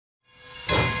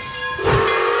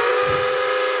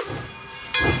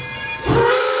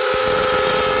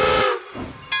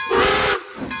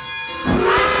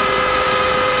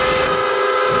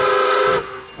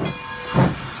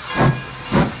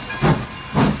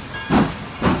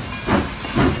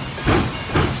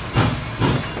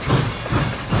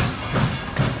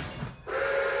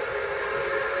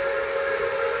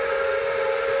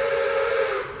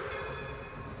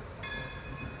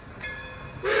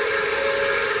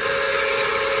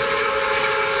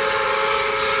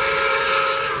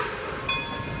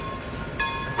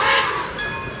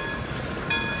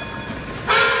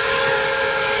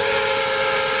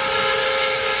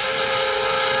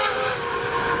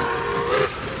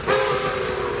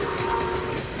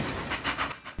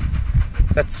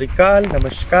सत श्री अकाल,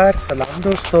 नमस्कार, सलाम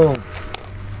दोस्तों।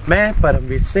 मैं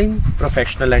परमवीर सिंह,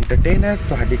 प्रोफेशनल एंटरटेनर,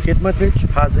 तुहाडी खिदमत विच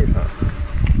हाजिर हाँ।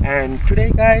 And today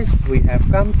guys, we have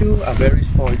come to a very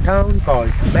small town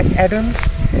called McAdams,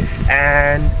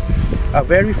 and a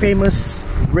very famous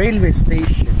railway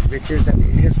station, which is a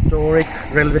historic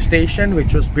railway station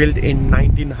which was built in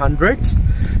 1900s,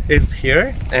 is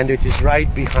here, and it is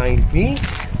right behind me.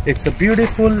 It's a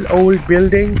beautiful old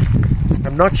building.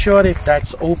 I'm not sure if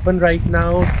that's open right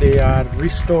now. They are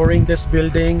restoring this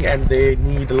building and they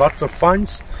need lots of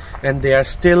funds, and they are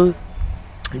still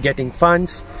getting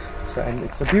funds. So, and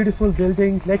it's a beautiful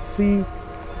building. Let's see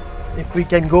if we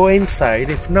can go inside.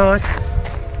 If not,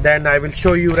 then I will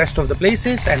show you rest of the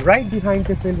places. And right behind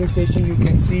this railway station you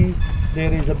can see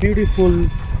there is a beautiful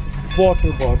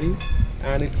water body,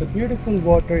 and it's a beautiful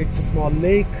water. It's a small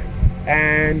lake,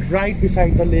 and right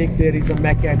beside the lake there is a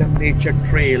McAdam nature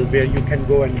trail where you can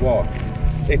go and walk.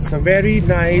 It's a very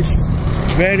nice,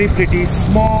 very pretty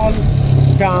small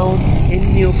town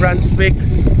in New Brunswick,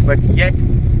 but yet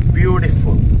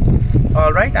beautiful.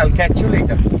 Alright, I'll catch you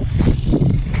later.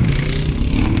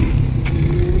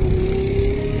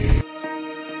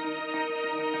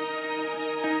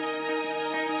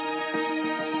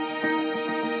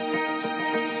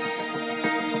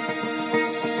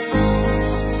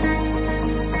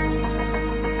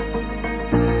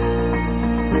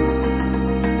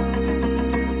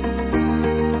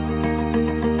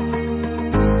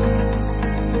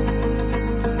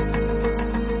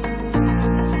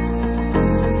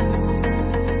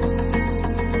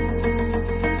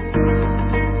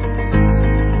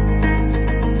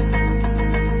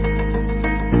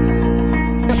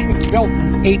 Built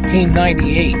in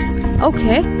 1898.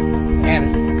 Okay.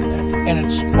 And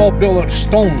it's all built out of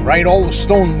stone, right? All the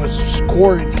stone was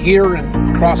quarried here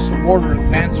and across the border of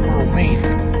Vanceboro, Maine.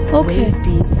 Okay.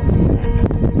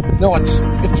 No,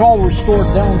 it's all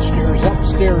restored downstairs.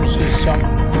 Upstairs is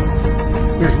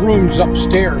there's rooms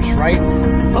upstairs, right?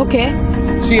 Okay.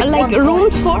 See, Like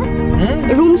rooms for?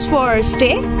 Rooms for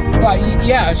stay?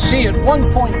 Yeah, see, at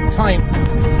one point in time,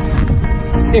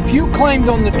 if you climbed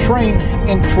on the train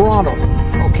in Toronto,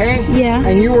 okay? Yeah.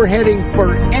 And you were heading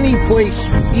for any place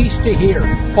east of here,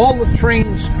 all the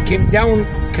trains came down,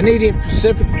 Canadian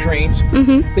Pacific trains.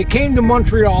 They came to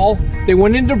Montreal, they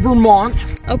went into Vermont.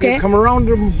 Okay. They come around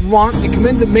to Vermont, they come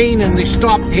into Maine, and they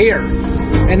stopped here.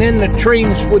 And then the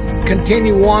trains would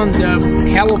continue on to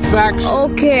Halifax.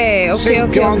 Okay.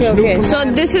 St. John's, Newfoundland. So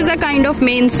this is a kind of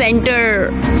main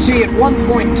center. See, at one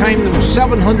point in time, there were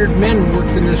 700 men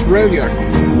worked in this rail yard.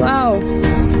 Wow.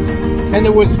 And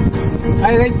there was,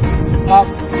 I think,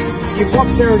 you go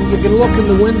up there and you can look in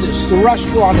the windows, the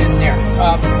restaurant in there.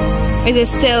 It is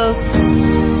still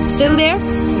there?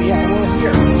 Yeah, well,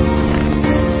 here.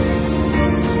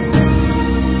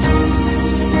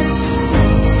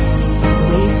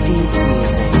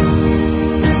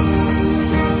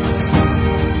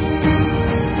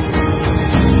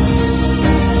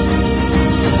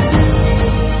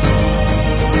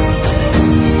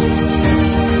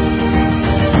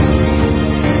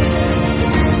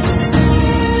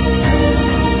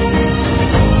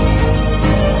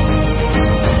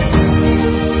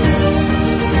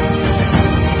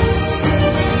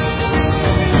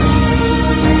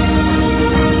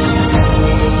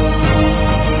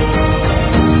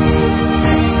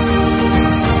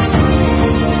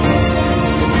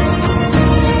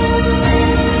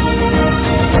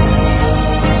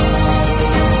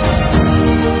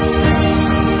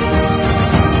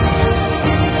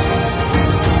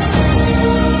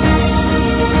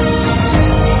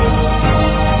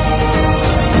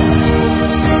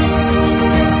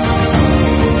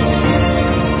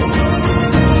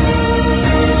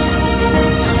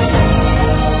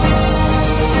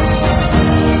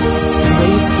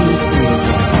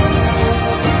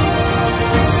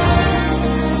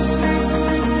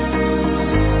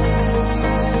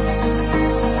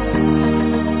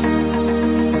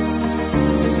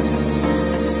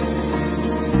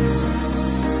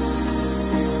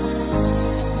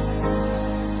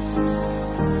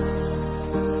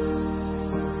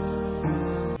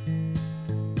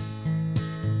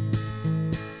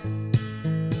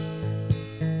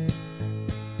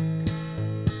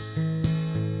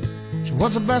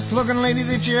 Was the best looking lady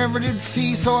that you ever did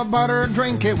see, so I bought her a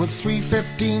drink. It was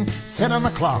 3:15, set on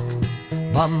the clock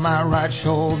by my right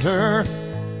shoulder.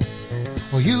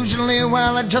 Well, usually,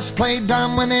 well, I just play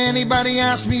dumb when anybody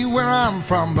asks me where I'm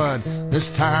from, but this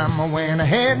time I went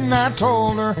ahead and I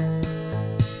told her.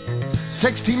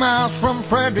 60 miles from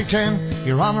Fredericton,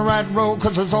 you're on the right road,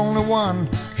 'cause there's only one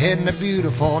heading to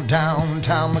beautiful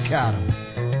downtown McAdams.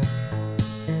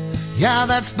 Yeah,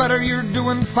 that's better, you're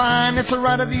doing fine. It's a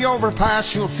right of the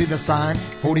overpass, you'll see the sign.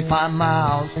 45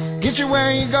 miles, get you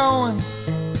where you're going.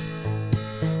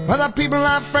 Well, the people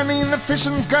are friendly and the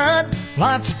fishing's good.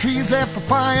 Lots of trees there for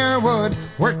firewood.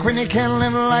 Work when you can,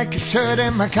 live like you should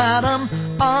in McAdams.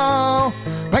 Oh,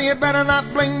 but you better not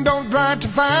blink, don't drive too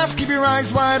fast. Keep your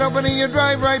eyes wide open and you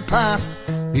drive right past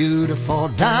beautiful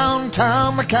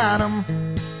downtown McAdams.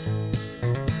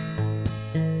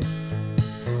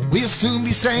 We'll soon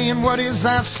be saying, what is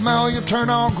that smell? You'll turn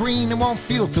all green and won't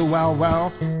feel too well.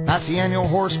 Well, that's the annual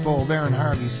horse bowl there in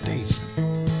Harvey Station.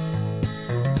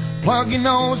 Plug your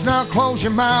nose, now close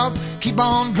your mouth. Keep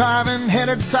on driving,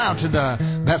 headed south to the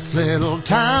best little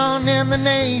town in the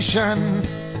nation.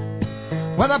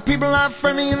 Where the people are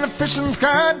friendly and the fishing's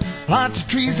good. Lots of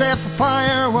trees there for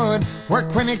firewood.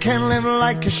 Work when you can, live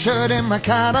like you should in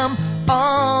McAdams.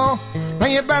 Oh, but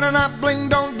you better not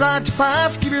blink, don't drive too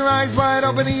fast. Keep your eyes wide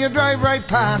open and you drive right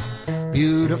past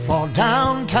beautiful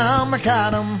downtown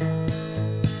McAdams.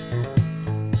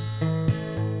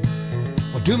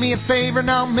 Do me a favor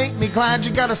now, make me glad.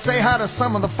 You gotta say hi to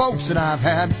some of the folks that I've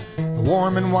had the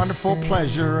warm and wonderful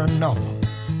pleasure of knowing.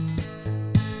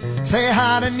 Say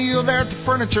hi to Neil there at the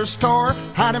furniture store.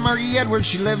 Hi to Margie Edwards,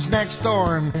 she lives next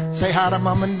door. And say hi to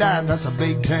Mom and Dad, that's a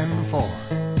big 10-4.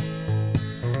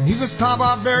 And you can stop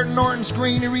off there at Norton's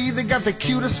Greenery. They got the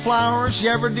cutest flowers you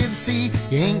ever did see.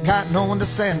 You ain't got no one to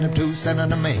send them to, send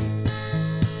them to me.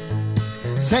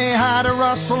 Say hi to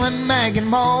Russell and Meg and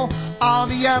Mo, all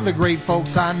the other great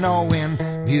folks I know in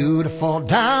beautiful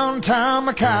downtown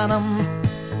McAdams.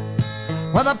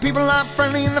 Well, the people are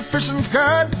friendly and the fishing's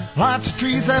good. Lots of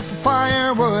trees there for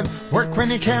firewood. Work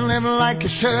when you can, live like you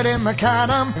should in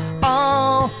McAdams.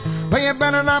 Oh, but you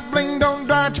better not blink, don't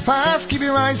drive too fast. Keep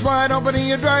your eyes wide open and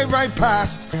you drive right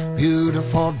past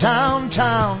beautiful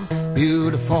downtown,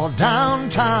 beautiful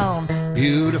downtown,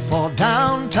 beautiful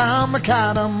downtown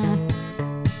McAdams.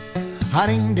 Ha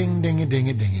ding ding ding ding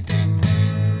ding ding ding.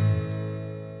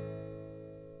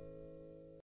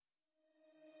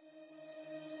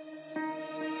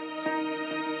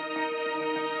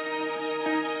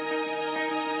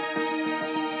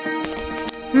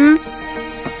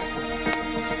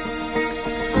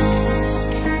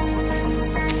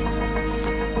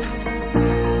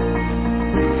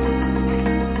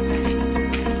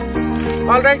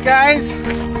 Alright guys,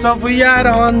 so we are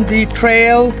on the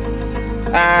trail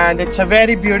and it's a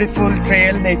very beautiful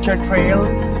trail, nature trail.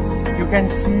 You can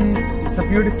see it's a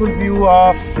beautiful view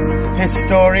of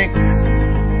historic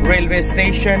railway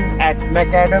station at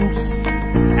McAdams,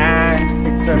 and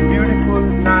it's a beautiful,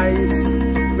 nice,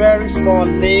 very small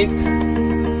lake,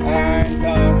 and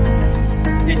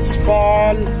it's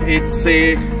fall, it's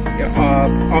a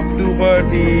October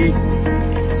the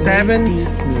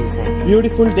 7th.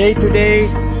 Beautiful day today.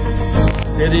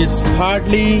 There is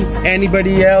hardly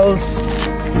anybody else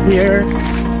here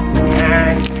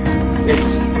and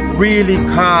it's really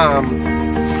calm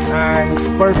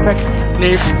and perfect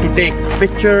place to take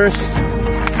pictures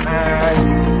and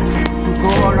to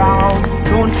go around.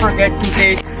 Don't forget to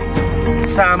take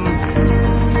some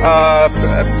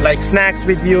like snacks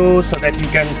with you so that you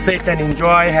can sit and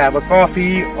enjoy, have a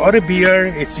coffee or a beer,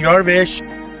 it's your wish.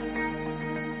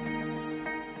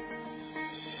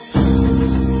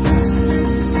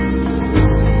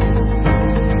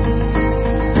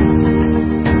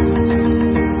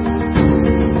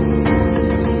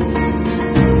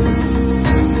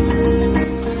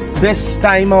 This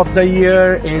time of the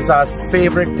year is our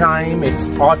favorite time. It's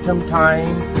autumn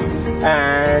time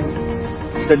and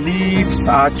the leaves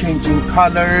are changing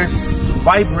colors,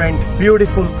 vibrant,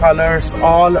 beautiful colors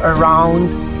all around.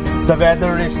 The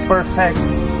weather is perfect.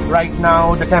 Right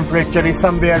now the temperature is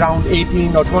somewhere around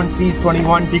 18 or 20,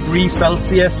 21 degrees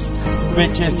Celsius,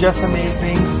 which is just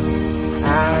amazing.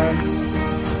 And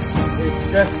it's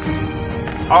just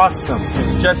awesome.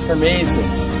 It's just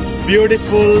amazing.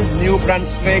 Beautiful New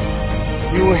Brunswick.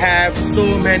 You have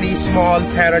so many small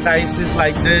paradises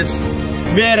like this.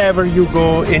 Wherever you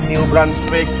go in New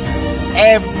Brunswick,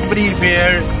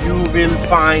 everywhere you will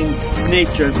find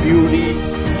nature beauty,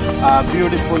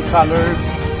 beautiful colors,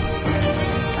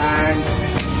 and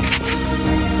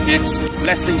it's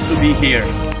blessings to be here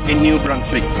in New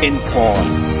Brunswick in fall.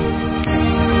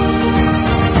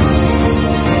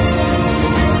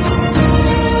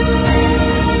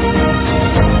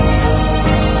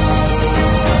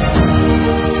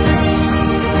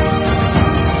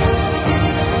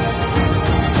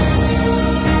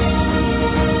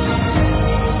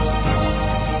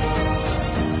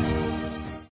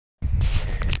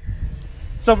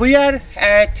 So we are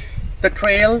at the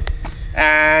trail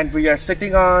and we are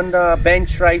sitting on the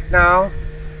bench right now,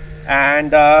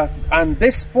 And on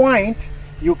this point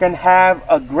you can have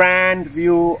a grand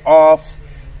view of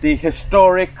the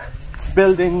historic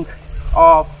building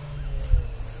of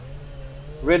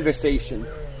railway station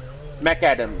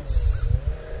McAdams.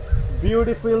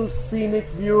 Beautiful scenic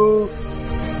view.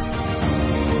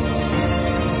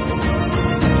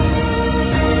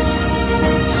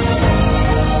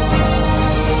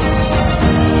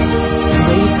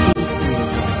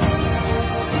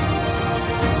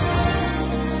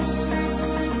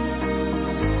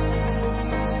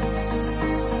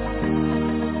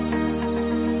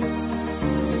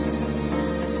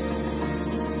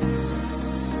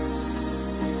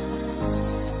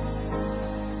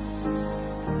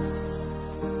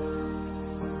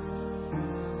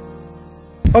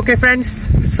 Okay friends,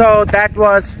 so that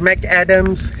was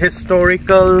McAdams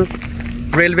Historical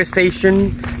Railway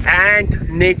Station and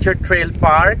Nature Trail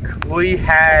Park. We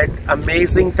had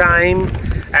amazing time,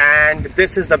 and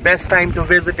this is the best time to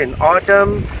visit in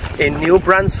autumn in New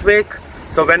Brunswick.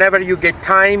 So whenever you get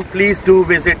time, please do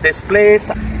visit this place.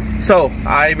 So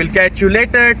I will catch you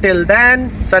later. Till then,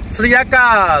 Sat Sri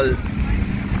Akal.